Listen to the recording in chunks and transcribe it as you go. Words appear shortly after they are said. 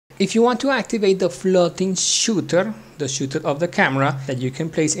If you want to activate the floating shooter, the shooter of the camera that you can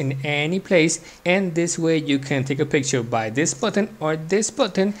place in any place, and this way you can take a picture by this button or this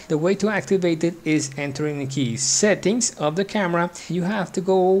button. The way to activate it is entering the key settings of the camera. You have to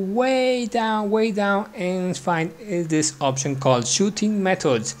go way down and find this option called shooting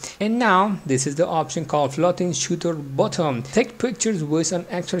methods, and now this is the option called floating shooter button. Take pictures with an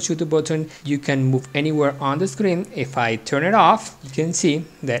extra shooter button. You can move anywhere on the screen. If I turn it off, you can see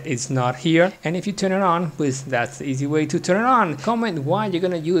that it's not here, and if you turn it on, that's the easy way to turn it on. Comment why you're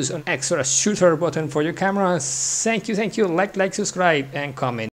gonna use an extra shooter button for your camera. Thank you, like, subscribe, and comment.